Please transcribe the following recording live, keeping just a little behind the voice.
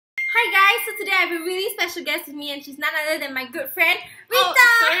Hi guys, so today I have a really special guest with me and she's none other than my good friend, Rita! Oh,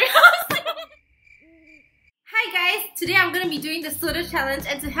 sorry. Hi guys, today I'm going to be doing the soda challenge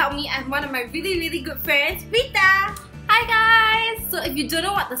and to help me I have one of my really good friends, Rita! Hi guys! So if you don't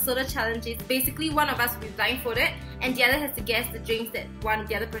know what the soda challenge is, basically one of us will be blindfolded and the other has to guess the drinks that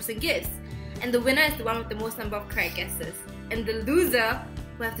the other person gives. And the winner is the one with the most number of correct guesses. And the loser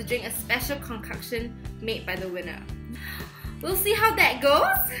will have to drink a special concoction made by the winner. We'll see how that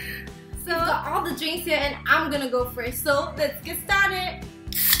goes. So, we've got all the drinks here and I'm gonna go first. So, let's get started.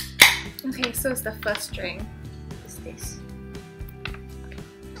 Okay, so it's the first drink. What's this?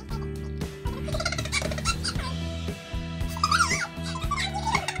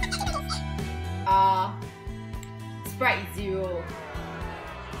 Sprite Zero.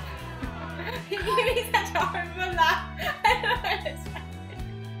 You gave me such a horrible laugh. I don't understand.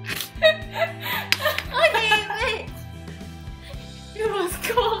 Okay, wait. It was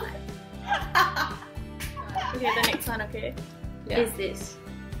Coke. Okay, the next one, okay? Yeah. Is this?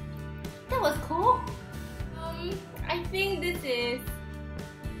 That was cool. I think this is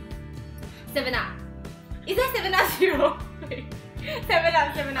 7-Up. Is that 7-Up Zero? Wait.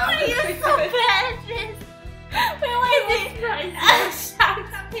 7-Up. Oh, you're so bad at this. Wait, what is it? Sprite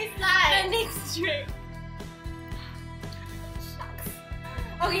Shucks, it's like The next drink. shucks.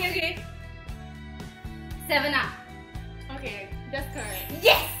 Okay. 7-Up. Okay, that's correct.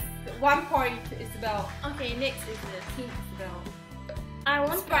 Yes! 1 point to Isabel. Okay, next is this. Team Isabel. I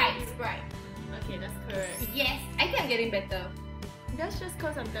want Sprite. Okay, that's correct. Yes, I think I'm getting better. That's just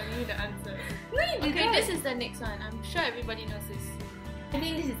because I'm telling you the answer. No, you didn't. Okay, this is the next one. I'm sure everybody knows this. I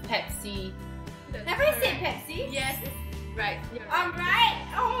think this is Pepsi. That's Have I said correct. Pepsi? Yes, it's right. You're right. Alright!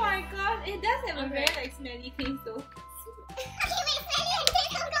 Oh my god, it does have a Okay. very like smelly taste though.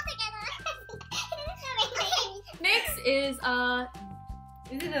 Next is Is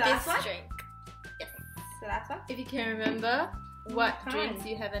it the this last one? drink. Yes. The last one? If you can remember what Fine. drinks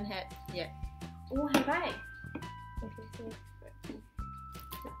you haven't had yet. Oh, have I? Okay, so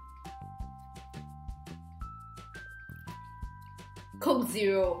Coke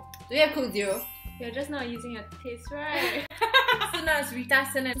Zero. Do you have Coke Zero? you're just not using your taste right. So now it's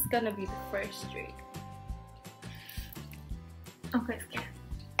Rita's turn and it's gonna be the first drink. Okay, yeah.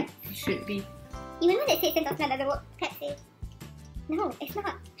 It should be. You know that taste does not the word Pepsi? No, it's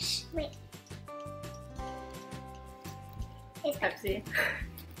not. Shh, wait. It's Pepsi. Pepsi.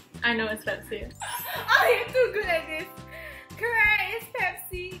 I know it's Pepsi. Oh, you're too good at this. Correct, it's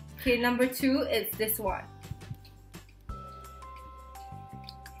Pepsi. Okay, number 2 is this one.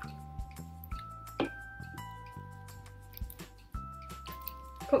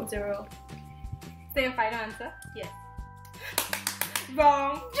 Coke Zero. Say your final answer. Yes.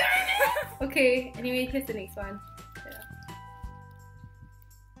 Wrong. Okay, anyway, here's the next one.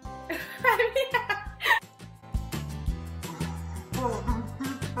 I'm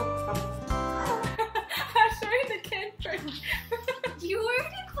showing the can first. You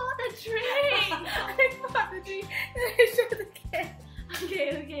already called the drink! I bought the drink and I showed the can.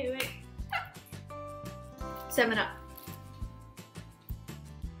 Okay, wait. 7-Up.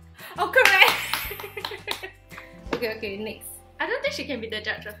 Oh, correct! Okay, next. I don't think she can be the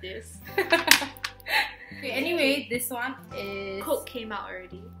judge of this. Okay, anyway, this one is... Coke came out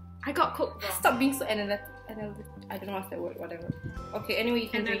already. I got Coke wrong. Stop being so analytic. I don't know what's that word, whatever. Okay, anyway, you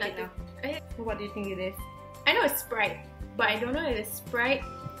can drink it now. Analytic. What do you think it is? I know it's Sprite, but I don't know if it's Sprite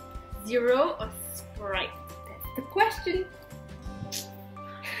Zero or Sprite. That's the question.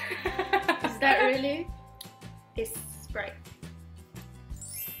 Is that really? It's Sprite.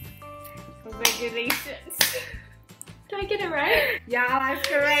 Congratulations. Did I get it right? Yeah, that's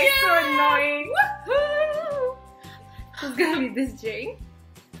correct. Yeah! So annoying. Woohoo! It's gonna be this drink.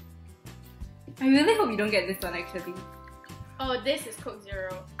 I really hope you don't get this one actually. Oh, this is Coke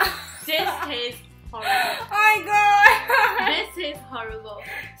Zero. This tastes horrible. Oh my god! This tastes horrible.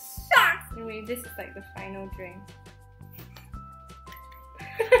 Shucks! Anyway, this is like the final drink.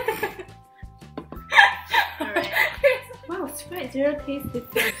 Alright. Wow, Sprite Zero tastes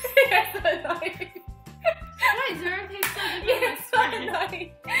different. You're so annoying. Sprite Zero tastes so different. You're than so Sprite.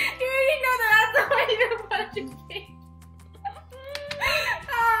 annoying. You already know the answer when you about to drink.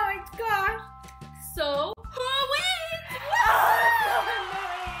 Oh my gosh. So, who wins? Oh, so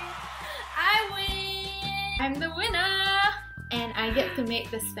I win! I'm the winner! And I get to make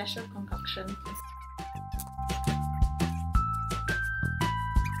the special concoction.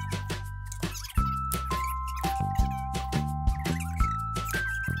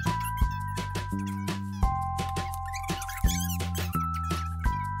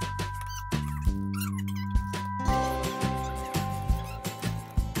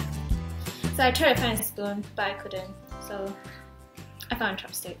 So I tried to find a spoon, but I couldn't. So I found a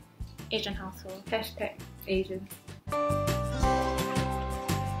chopstick. Asian household. Hashtag Asian.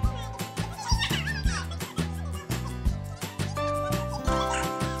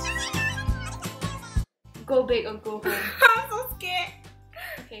 Go big or go home. I'm so scared.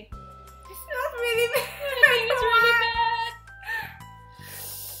 Okay. It smells really bad. I think it's really bad.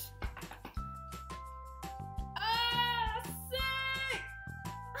 Ah, sick.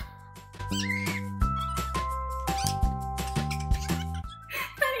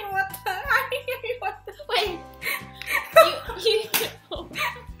 I need water. I need water. Wait.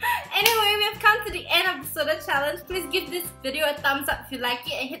 Anyway, we have come to the end of the soda challenge. Please give this video a thumbs up if you like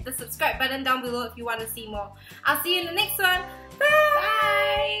it and hit the subscribe button down below if you want to see more. I'll see you in the next one.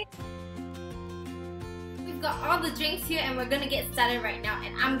 Bye! We've got all the drinks here and we're gonna get started right now,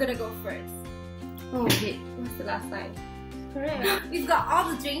 and I'm gonna go first. Oh wait, what's the last line? Correct. We've got all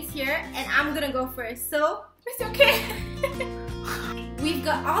the drinks here and I'm gonna go first. So, it's okay. We've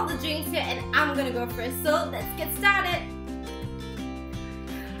got all the drinks here and I'm gonna go first. So, let's get started.